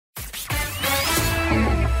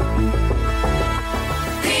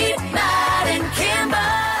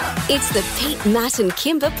It's the Pete, Matt and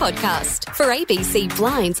Kimber podcast for ABC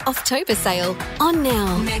Blind's October sale on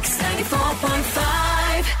now. Next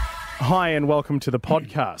 94.5. Hi and welcome to the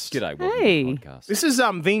podcast. G'day, welcome Hey. to the podcast. This is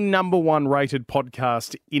the number one rated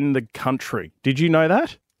podcast in the country. Did you know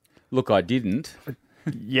that? Look, I didn't.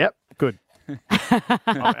 Yep, good.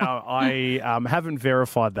 I haven't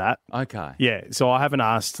verified that. Okay. Yeah, so I haven't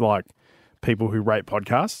asked people who rate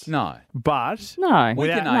podcasts. No. But No. We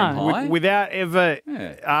can without, aim no. high. without ever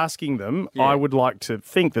Yeah. asking them, Yeah. I would like to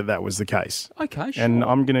think that was the case. Okay, sure. And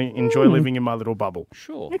I'm going to enjoy living in my little bubble.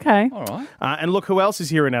 Sure. Okay. All right. And look who else is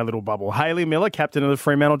here in our little bubble. Hayley Miller, captain of the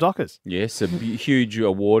Fremantle Dockers. Yes, a huge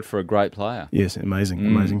award for a great player. Yes,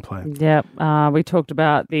 amazing player. Yep. We talked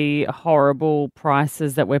about the horrible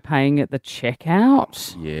prices that we're paying at the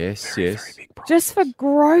checkout. Yes, yes. Just for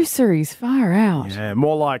groceries, far out. Yeah,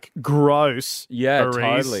 more like gross. Yeah, berries.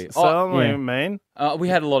 totally. So, Oh, I yeah. mean, We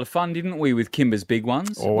had a lot of fun, didn't we, with Kimber's big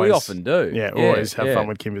ones? always. We often do. Yeah, always have fun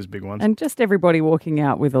with Kimber's big ones. And just everybody walking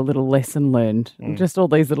out with a little lesson learned. Mm. Just all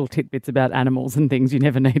these little tidbits about animals and things you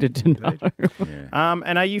never needed to know.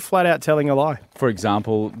 And are you flat out telling a lie? For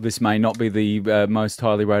example, this may not be the most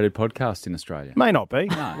highly rated podcast in Australia. May not be.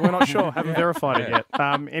 We're not sure. Haven't verified it yet.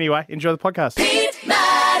 Anyway, enjoy the podcast. Pete,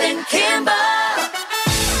 Matt and Kimber.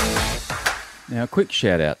 Now, a quick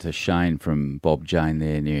shout out to Shane from Bob Jane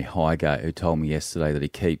there near Highgate, who told me yesterday that he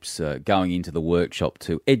keeps going into the workshop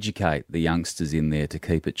to educate the youngsters in there to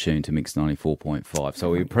keep it tuned to Mix 94.5. So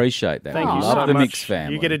we appreciate that. Thank we you love so the much. Mix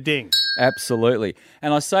family. You get a ding. Absolutely.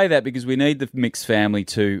 And I say that because we need the Mix family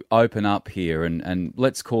to open up here and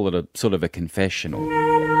let's call it a sort of a confessional.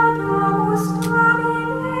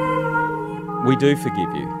 We do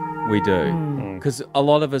forgive you. We do. Because a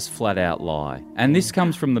lot of us flat out lie. And this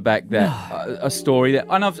comes from the back that a story that,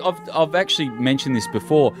 and I've actually mentioned this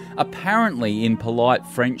before, apparently in polite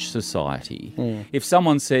French society, if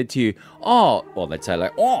someone said to you, they'd say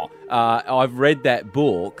I've read that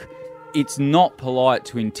book, it's not polite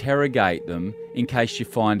to interrogate them in case you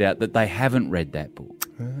find out that they haven't read that book.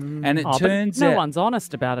 And it Oh, turns but no out... one's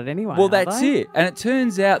honest about it anyway. Well, are that's they? it. And it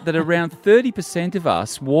turns out that around 30% of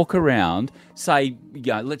us walk around, say,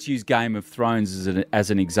 let's use Game of Thrones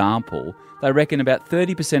as an example. They reckon about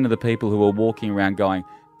 30% of the people who are walking around going,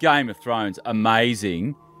 Game of Thrones,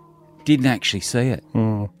 amazing, didn't actually see it.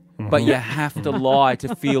 But you have to lie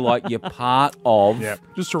to feel like you're part of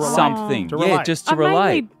Just to relate. something. To relate. Just to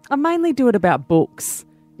relate. I mainly do it about books.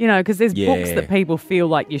 You know, because there's books Yeah. that people feel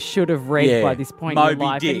like you should have read Yeah. by this point in Moby your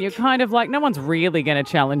life. Dick. And you're kind of like, no one's really going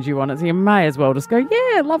to challenge you on it. So you may as well just go,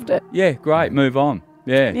 yeah, loved it. Yeah, great, move on.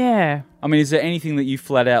 Yeah. Yeah. I mean, is there anything that you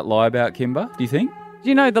flat out lie about, Kimber, do you think? Do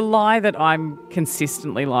you know the lie that I'm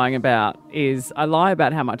consistently lying about is I lie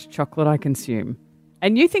about how much chocolate I consume.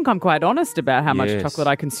 And you think I'm quite honest about how much Yes. chocolate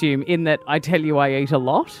I consume in that I tell you I eat a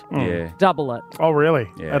lot. Yeah. Double it. Oh, really?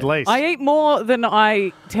 Yeah. At least. I eat more than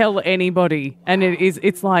I tell anybody, and it's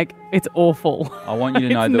awful. I want you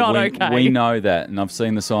to know It's that not we, okay. we know that, and I've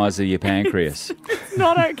seen the size of your pancreas. It's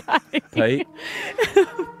not okay. Pete?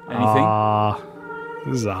 Anything?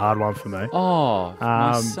 This is a hard one for me. Oh,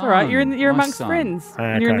 my It's son. All right, you're my amongst son. friends,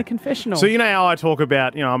 and you're in Okay. the confessional. So you know how I talk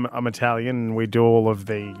about, I'm Italian and we do all of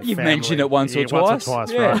the You've family- mentioned it once or Once twice.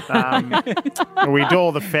 or Yeah. twice, right? We do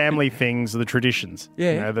all the family things, the traditions.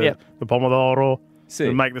 Yeah. You know, the, Yep. the pomodoro, Si.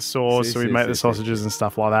 we make the sauce, Si, we si, make si, the si. sausages and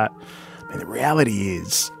stuff like that. I mean, the reality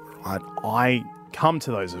is, I come to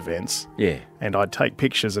those events Yeah. and I take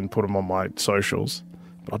pictures and put them on my socials,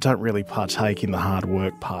 but I don't really partake in the hard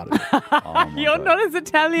work part of it. Oh, my You're God. not as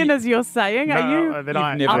Italian as you're saying, are you? Then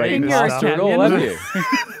You've never think eaten you're pasta at all, have Italian. you?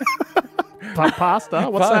 Pasta?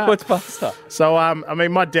 What's that? What's pasta? So, I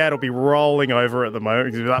mean, my dad will be rolling over at the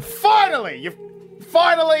moment. He'll be like, finally,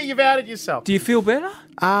 you've outed yourself. Do you feel better?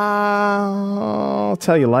 I'll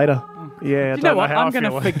tell you later. Yeah, I Do you don't know what? how I'm I going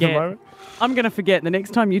feel to at the forget. moment. I'm going to forget. The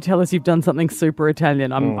next time you tell us you've done something super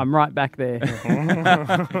Italian, I'm right back there.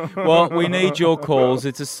 Well, we need your calls.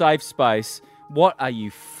 It's a safe space. What are you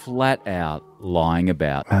flat out lying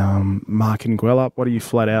about? Mark and Guellup, what are you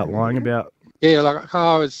flat out lying about? Yeah, like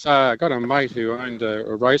I was got a mate who owned a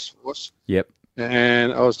racehorse, Yep.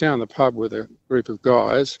 and I was down the pub with a group of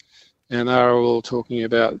guys, and they were all talking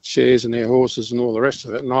about shares in their horses and all the rest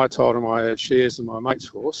of it. And I told them I had shares in my mate's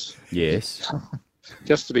horse, Yes.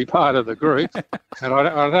 just to be part of the group. And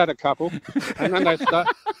I'd had a couple, and then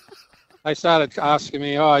they started asking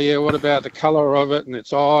me, oh yeah, what about the colour of it and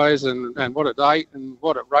its eyes and what it ate and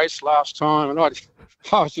what it raced last time? And I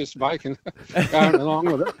was just going along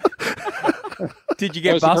with it. Did you It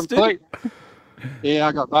get was a busted? Yeah,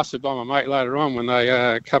 I got busted by my mate later on when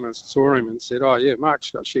they come and saw him and said, oh, yeah,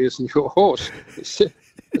 Mark's got shares in your horse.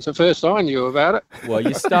 It's the first I knew about it. Well,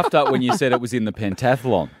 you stuffed up when you said it was in the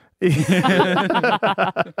pentathlon.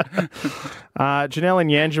 Janelle and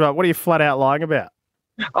Yanjima, what are you flat out lying about?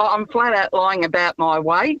 I'm flat out lying about my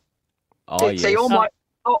weight. Oh, See, yes.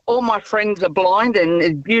 all my friends are blind,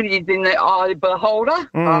 and beauty is in the eye of the beholder.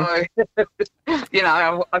 So,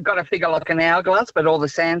 I've got to figure like an hourglass, but all the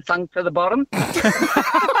sand sunk to the bottom.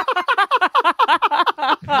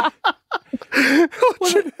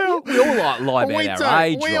 Janelle, We all lie about our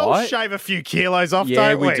age, we right? all shave a few kilos off, Yeah,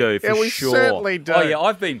 don't we? we do, for yeah, we sure. certainly do. Oh, yeah,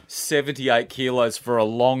 I've been 78 kilos for a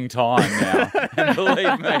long time now. And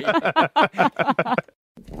believe me.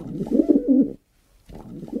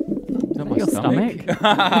 Is that my Your stomach.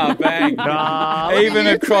 Bang. Look Even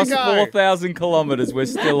at you across two go. 4,000 kilometres, we're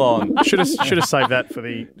still on. Should have saved that for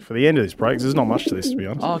the end of this break, 'cause there's not much to this, to be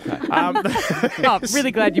honest. Okay. Oh, I'm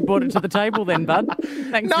really glad you brought it to the table then, bud.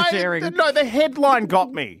 Thanks for sharing. No, the headline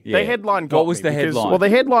got me. Yeah. The headline got me. What was the because- headline? Well, the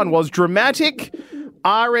headline was dramatic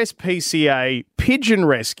RSPCA pigeon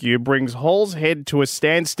rescue brings Hall's head to a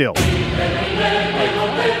standstill.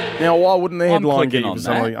 Now, why wouldn't the I'm headline clicking get you on for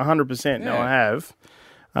that. something? 100%. No, Yeah. I have.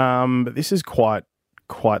 But this is quite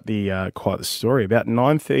the story. About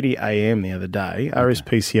 9:30 a.m. the other day,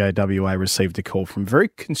 RSPCA WA received a call from a very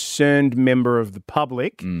concerned member of the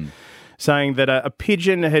public saying that a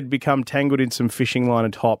pigeon had become tangled in some fishing line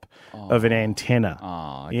atop of an antenna.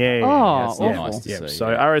 Oh, okay. Yeah, Oh, That's awful. nice to yeah. see.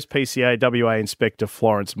 So yeah. RSPCA WA Inspector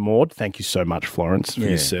Florence Maud, thank you so much, Florence, for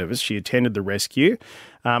your service. She attended the rescue,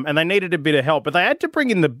 and they needed a bit of help, but they had to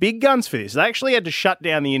bring in the big guns for this. They actually had to shut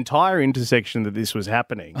down the entire intersection that this was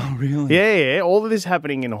happening. Oh, really? Yeah. All of this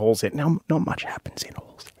happening in Hall's Head. Now, not much happens in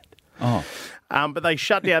Hall's Head. Oh. But they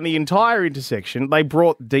shut down the entire intersection. They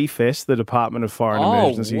brought DFES, the Department of Fire and Oh,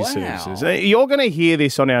 Emergency wow. Services. You're going to hear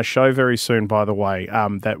this on our show very soon, by the way,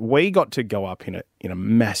 that we got to go up in a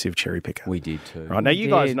massive cherry picker. We did too. Right, now, you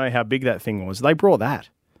guys did. know how big that thing was. They brought that,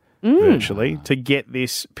 virtually, to get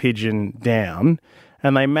this pigeon down,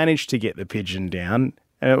 and they managed to get the pigeon down,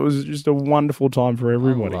 and it was just a wonderful time for I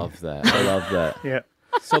everybody. love that. I love that. Yeah.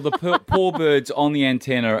 So the poor birds on the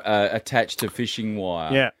antenna are attached to fishing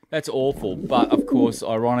wire. Yeah. That's awful. But, of course,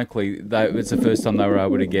 ironically, it's the first time they were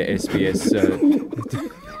able to get SBS.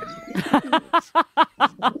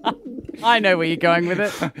 I know where you're going with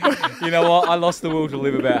it. You know what? I lost the will to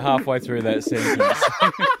live about halfway through that sentence.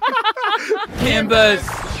 Kimbers,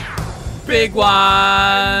 big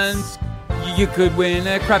ones. You could win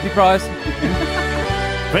a crappy prize.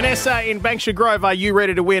 Vanessa in Banksia Grove, are you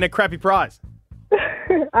ready to win a crappy prize?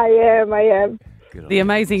 I am. The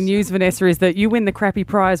amazing news, Vanessa, is that you win the crappy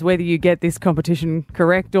prize whether you get this competition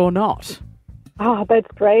correct or not. Oh, that's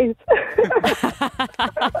great.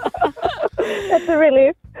 That's a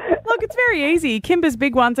relief. Look, it's very easy. Kimber's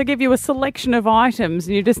Big Ones, I give you a selection of items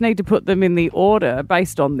and you just need to put them in the order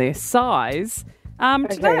based on their size.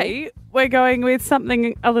 Today, we're going with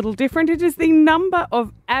something a little different. It is the number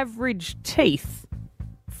of average teeth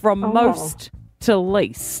from most to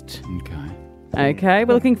least. Okay. Okay,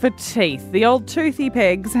 we're looking for teeth. The old toothy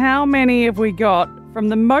pegs. How many have we got from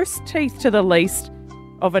the most teeth to the least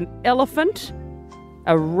of an elephant,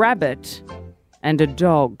 a rabbit, and a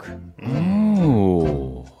dog?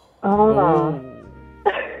 Oh. Oh.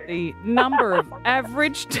 The number of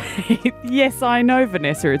average teeth. Yes, I know,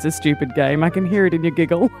 Vanessa, it's a stupid game. I can hear it in your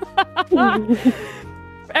giggle.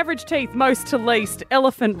 Average teeth, most to least,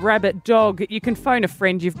 elephant, rabbit, dog. You can phone a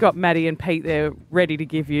friend. You've got Maddie and Pete there ready to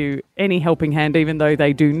give you any helping hand, even though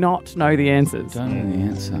they do not know the answers. Don't know the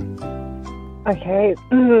answer. Okay.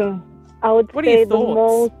 I would What are your say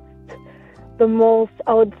thoughts? the most,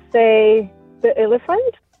 I would say the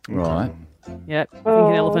elephant. Right. Yep, I think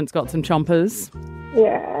an elephant's got some chompers.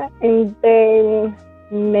 Yeah. And then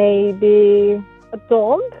maybe a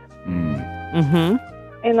dog Mm-hmm.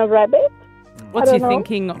 and a rabbit. What's I your don't know.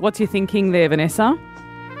 thinking? What's your thinking there, Vanessa?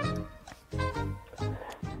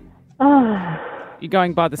 You're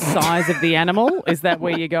going by the size of the animal? Is that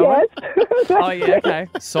where you're going? Yes. Oh, yeah, okay.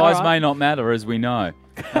 Size All right. may not matter, as we know.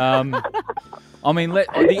 I mean,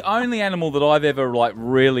 the only animal that I've ever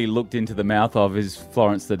really looked into the mouth of is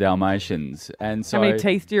Florence the Dalmatians, and so How many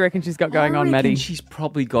teeth do you reckon she's got going I on, reckon Maddie? She's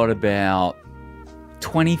probably got about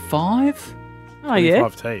 25. Oh, yeah.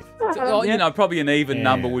 5 teeth. Well, you know, probably an even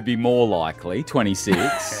number would be more likely,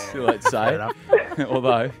 26, let's say.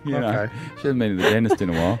 Although, you know, she hasn't been to the dentist in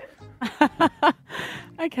a while.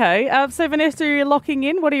 Okay. So, Vanessa, you're locking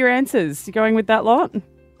in. What are your answers? You going with that lot?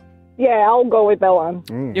 Yeah, I'll go with that one.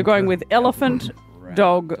 You're going with elephant,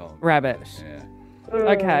 dog, rabbit. Yeah.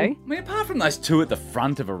 Okay. I mean, apart from those two at the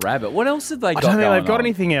front of a rabbit, what else have they I got don't think going they've got on?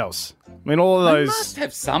 anything else. I mean, all of They those must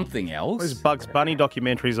have something else. those Bugs Bunny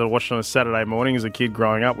documentaries I watched on a Saturday morning as a kid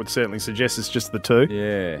growing up would certainly suggest it's just the two.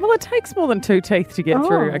 Yeah. Well, it takes more than 2 teeth to get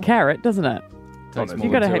through Oh. a carrot, doesn't it? Takes You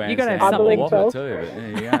more gotta than have- two you gotta hands have to something. whopper I believe too, but there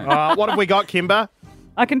you go. What have we got, Kimber?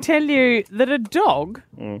 I can tell you that a dog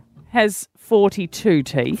has 42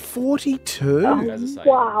 teeth. 42. As I say,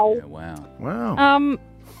 Wow. yeah, wow. Wow.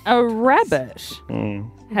 A rabbit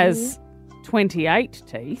has 28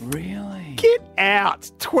 teeth. Really? Get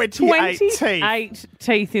out. 28 teeth. 28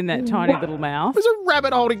 teeth in that tiny little mouth. There's a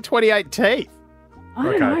rabbit holding 28 teeth. I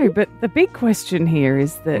Okay. know, but the big question here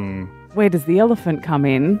is that where does the elephant come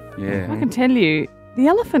in? I Yeah. can tell you, the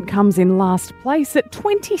elephant comes in last place at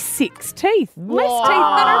 26 teeth. Less teeth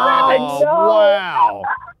than a rabbit. Wow.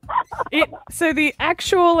 So the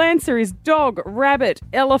actual answer is dog, rabbit,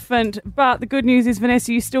 elephant. But the good news is,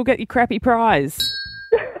 Vanessa, you still get your crappy prize.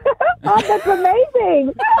 Oh, that's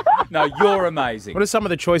amazing. No, you're amazing. What are some of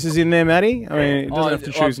the choices in there, Maddie? I mean, it doesn't have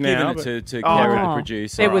to choose I've now. given it to Oh. Karen, the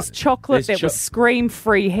producer. There was chocolate. There's There was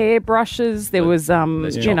scream-free hairbrushes. There was,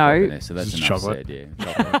 There's you chocolate, know, Vanessa, that's This is enough chocolate. said,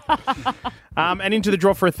 yeah. Chocolate. And into the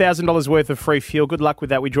draw for $1,000 worth of free fuel. Good luck with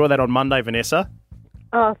that. We draw that on Monday, Vanessa.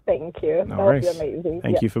 Oh, thank you. No that would be worries. amazing.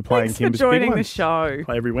 Thank you for playing thanks for Kimber's joining Big the Ones. show.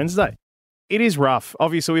 Play every Wednesday. It is rough.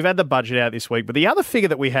 Obviously, we've had the budget out this week, but the other figure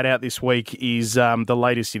that we had out this week is the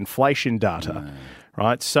latest inflation data,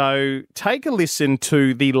 right? So take a listen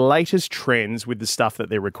to the latest trends with the stuff that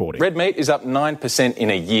they're recording. Red meat is up 9% in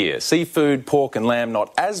a year. Seafood, pork and lamb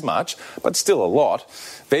not as much, but still a lot.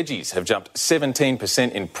 Veggies have jumped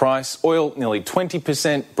 17% in price, oil nearly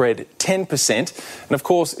 20%, bread 10%. And of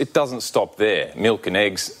course, it doesn't stop there. Milk and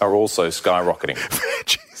eggs are also skyrocketing.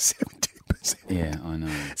 17%. Yeah, I know.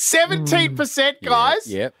 17%, guys.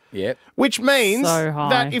 Yep. Which means So high.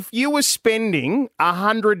 that if you were spending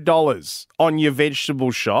 $100 on your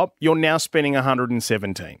vegetable shop, you're now spending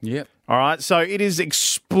 $117. Yep. All right, so it is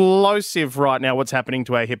explosive right now what's happening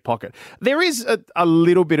to our hip pocket. There is a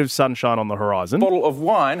little bit of sunshine on the horizon. Bottle of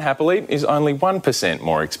wine, happily, is only 1%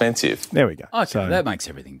 more expensive. There we go. Okay, So, that makes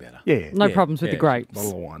everything better. yeah, No Yeah, problems with yeah. the grapes.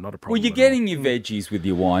 bottle of wine, not a problem. Well, you're at getting your veggies with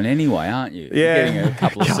your wine anyway, aren't you? Yeah. You're getting a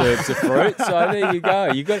couple of serves of fruit, so there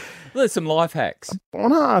you go. There's some life hacks. I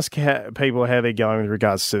want to ask people how they're going with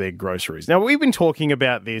regards to their groceries. Now, we've been talking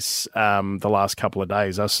about this the last couple of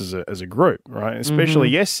days, us as a group, right? Especially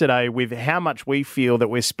yesterday with how much we feel that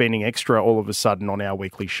we're spending extra all of a sudden on our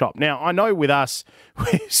weekly shop. Now, I know with us,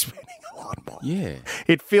 we're spending a lot more. Yeah.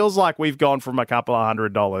 It feels like we've gone from a couple of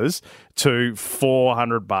 $100 to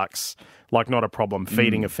 $400, like not a problem,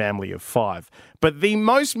 feeding a family of 5. But the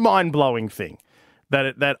most mind-blowing thing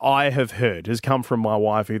that I have heard has come from my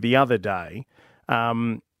wife, who the other day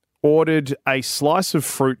ordered a slice of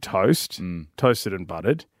fruit toast, toasted and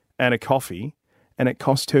buttered, and a coffee, and it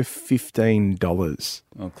cost her $15.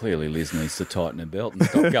 Well, clearly Liz needs to tighten her belt and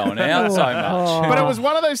stop going out so much. But it was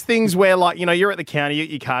one of those things where, like, you know, you're at the counter, you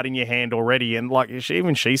get your card in your hand already, and like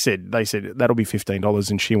she said, they said that'll be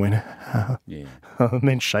 $15, and she went, Yeah. and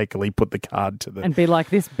then shakily put the card to the. And be like,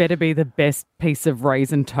 this better be the best piece of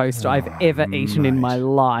raisin toast I've ever eaten in my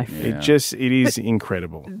life. It is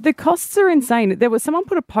incredible. The costs are insane. Someone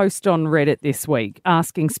put a post on Reddit this week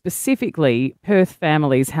asking specifically Perth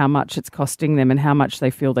families how much it's costing them and how much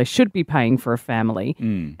they feel they should be paying for a family.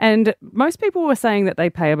 And most people were saying that they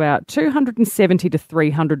pay about $270 to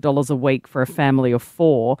 $300 a week for a family of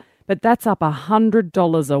 4, but that's up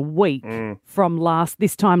 $100 a week from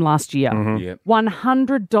this time last year. Yep.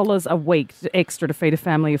 $100 a week extra to feed a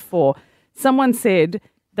family of 4. Someone said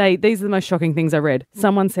these are the most shocking things I read.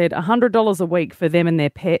 Someone said $100 a week for them and their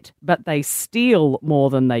pet, but they steal more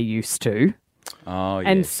than they used to. Oh, yes.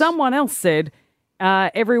 And someone else said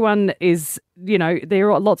everyone is,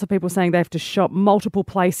 there are lots of people saying they have to shop multiple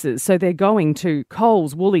places. So they're going to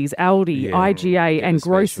Coles, Woolies, Aldi, IGA and the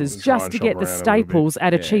grocers specials. just to Try get and the shop around a little bit. staples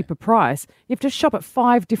at a cheaper price. You have to shop at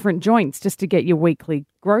 5 different joints just to get your weekly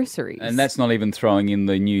groceries. And that's not even throwing in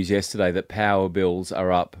the news yesterday that power bills are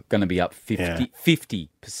going to be up 50%. 50%.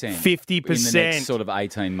 In the next sort of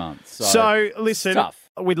 18 months. So listen,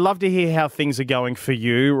 tough. we'd love to hear how things are going for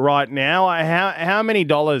you right now. How many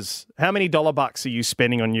dollar bucks are you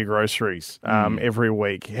spending on your groceries every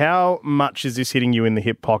week? How much is this hitting you in the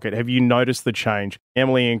hip pocket? Have you noticed the change?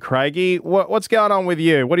 Emily and Craigie, what's going on with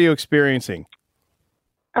you? What are you experiencing?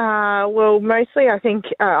 Well, mostly I think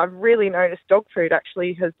I've really noticed dog food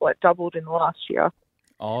actually has doubled in the last year.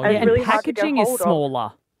 Oh, And yeah. and really hard to get packaging is hold of.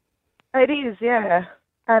 smaller. It is, yeah.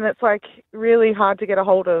 And it's really hard to get a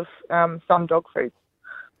hold of some dog food.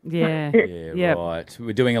 Yeah. Yeah, Yep. right.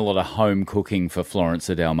 We're doing a lot of home cooking for Florence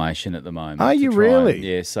the Dalmatian at the moment. Are to you try and,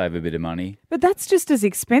 really? save a bit of money. But that's just as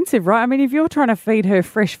expensive, right? I mean, if you're trying to feed her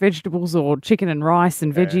fresh vegetables or chicken and rice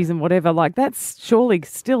and veggies and whatever, like that's surely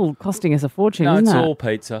still costing us a fortune, No, isn't it's it? all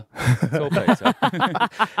pizza. It's all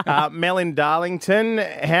pizza. Mel in Darlington,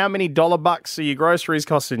 how many $bucks are your groceries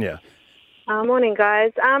costing you? Morning,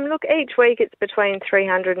 guys. Look, each week it's between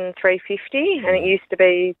 $300 and $350, and it used to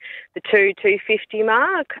be the $250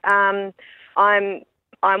 mark.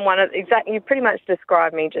 I'm one of you pretty much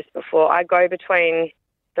described me just before. I go between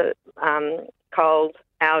the Coles,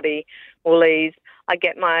 Aldi, Woolies. I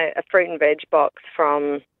get a fruit and veg box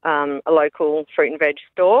from a local fruit and veg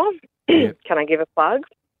store. Yep. Can I give a plug?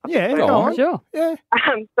 Yeah, Go go on. on. Sure. Yeah.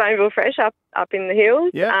 Stoneville Fresh up in the hills.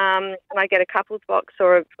 Yeah. And I get a couple's box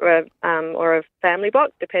or a family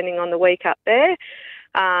box, depending on the week up there.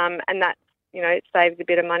 And that, it saves a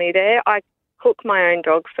bit of money there. I cook my own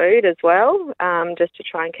dog food as well, just to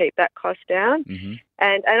try and keep that cost down. Mhm.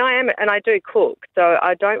 And I do cook, so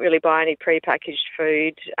I don't really buy any prepackaged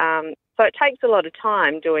food. So it takes a lot of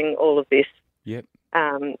time doing all of this. Yep.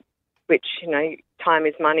 Which, time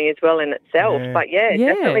is money as well in itself. Yeah. But Yeah.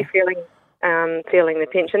 definitely feeling the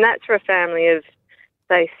pinch. And that's for a family of,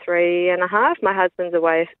 say, 3.5. My husband's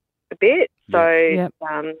away a bit. So,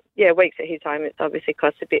 Yep. weeks at his home, it's obviously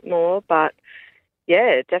cost a bit more. But,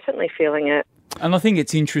 definitely feeling it. And I think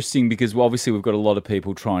it's interesting because obviously we've got a lot of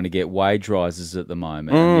people trying to get wage rises at the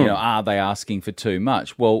moment. And, are they asking for too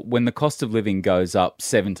much? Well, when the cost of living goes up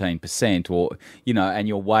 17% or, and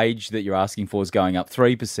your wage that you're asking for is going up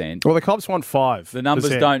 3%, Well, the cops want 5%. the numbers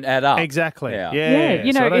don't add up. Exactly. Yeah. Yeah.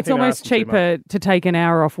 Yeah, So I don't it's think they're almost asking too much. cheaper to take an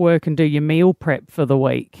hour off work and do your meal prep for the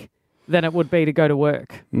week than it would be to go to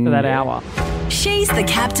work for that hour. She's the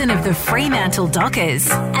captain of the Fremantle Dockers,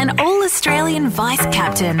 an all-Australian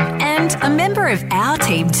vice-captain and a member of our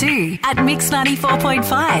team too at Mix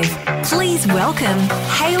 94.5. Please welcome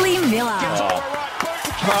Hayley Miller.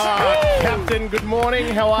 Captain, good morning.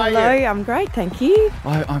 How are Hello, you? I'm great, thank you.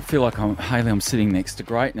 I feel like I'm sitting next to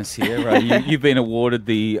greatness here. You've been awarded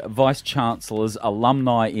the Vice Chancellor's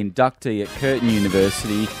Alumni Inductee at Curtin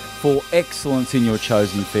University for excellence in your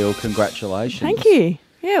chosen field. Congratulations. Thank you.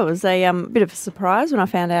 Yeah, it was a bit of a surprise when I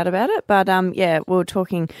found out about it, but we were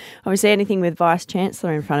talking, obviously anything with Vice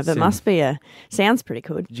Chancellor in front of it sounds pretty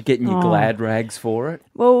good. Did you get your glad rags for it?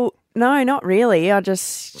 Well, no, not really. I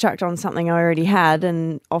just chucked on something I already had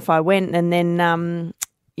and off I went, and then,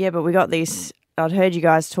 but we got these. I'd heard you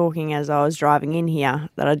guys talking as I was driving in here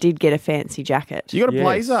that I did get a fancy jacket. You got a Yes.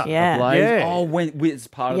 blazer? Yeah. A blazer? Yeah. Oh, as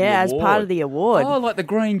part of the Yeah, award. as part of the award. Oh, like the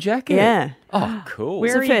green jacket? Yeah. Oh, cool. Where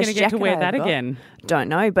It's the are you going to first get to jacket wear I've that got. again? Don't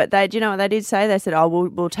know, but they, do you know what they did say? They said, "Oh,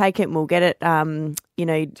 we'll take it and we'll get it,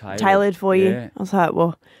 tailored for you." yeah. I was like,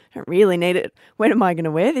 "Well, I don't really need it. When am I going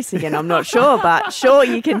to wear this again? I'm not sure, but sure,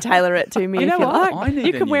 you can tailor it to me You if know you what? like. I need You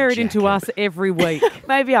a can new wear it into jacket. us every week.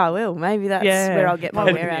 Maybe I will. Maybe that's Yeah. where I'll get my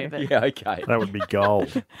wear out of it. Yeah, okay. That would be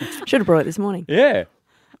gold. Should have brought it this morning. Yeah.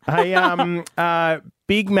 Hey,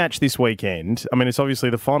 big match this weekend. I mean, it's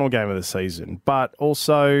obviously the final game of the season, but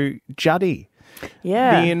also Juddy,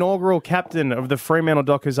 Yeah. the inaugural captain of the Fremantle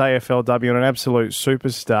Dockers AFLW and an absolute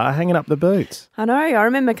superstar, hanging up the boots. I know. I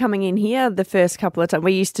remember coming in here the first couple of times.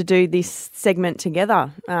 We used to do this segment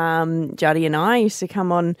together. Juddy and I used to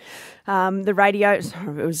come on the radio. It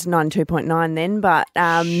was 92.9 then, but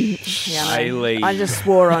Hayley. I just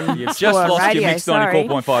swore on, You've just swore on lost radio. your Mix Sorry.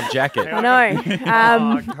 94.5 jacket. I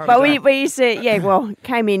know. But we used to,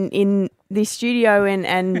 came in the studio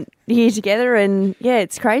and here together, and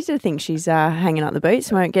it's crazy to think she's hanging up the boots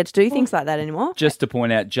and won't get to do things like that anymore. Just to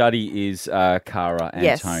point out, Juddy is Cara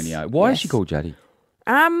Yes. Antonio. Why is she Yes. called Juddy?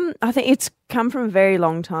 I think it's come from a very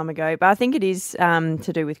long time ago, but I think it is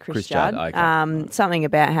to do with Chris Judd. okay. Something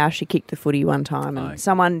about how she kicked the footy one time, and Okay.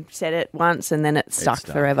 someone said it once, and then it stuck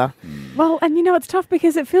stuck. forever. Well, and it's tough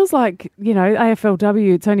because it feels like,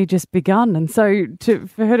 AFLW, it's only just begun. And so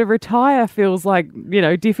for her to retire feels like,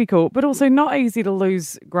 difficult, but also not easy to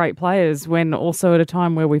lose great players when also at a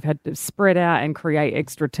time where we've had to spread out and create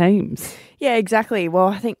extra teams. Yeah, exactly. Well,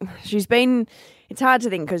 I think she's been. It's hard to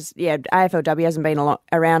think because AFLW hasn't been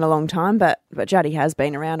around a long time, but Juddy has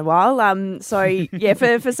been around a while.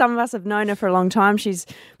 For some of us have known her for a long time. She's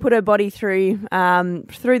put her body through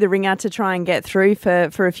the ringer to try and get through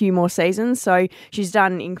for a few more seasons. So she's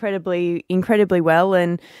done incredibly well,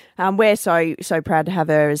 and we're so proud to have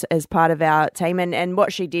her as part of our team. And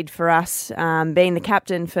what she did for us, being the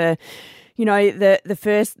captain for. The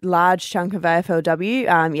first large chunk of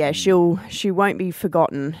AFLW, she won't be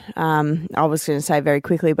forgotten. I was going to say very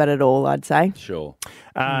quickly, but at all, I'd say. Sure.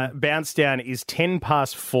 Bounce Down is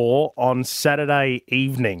 4:10 on Saturday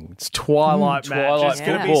evening. It's twilight match. Twilight It's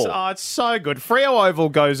gonna football. it's so good. Freo Oval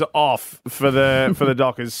goes off for the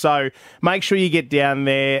Dockers. So make sure you get down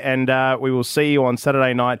there, and we will see you on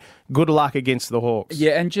Saturday night. Good luck against the Hawks.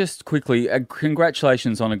 Yeah, and just quickly,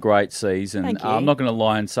 congratulations on a great season. Thank you. I'm not going to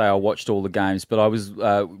lie and say I watched all the games, but I was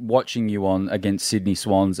watching you on against Sydney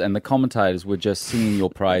Swans, and the commentators were just singing your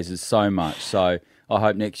praises so much. So I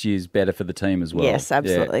hope next year's better for the team as well. Yes,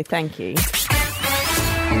 absolutely. Yeah. Thank you.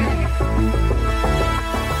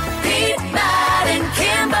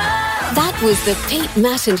 That was the Pete,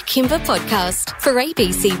 Matt and Kimber podcast for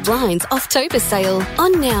ABC Blinds October sale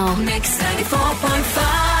on Now. Mix 94.5.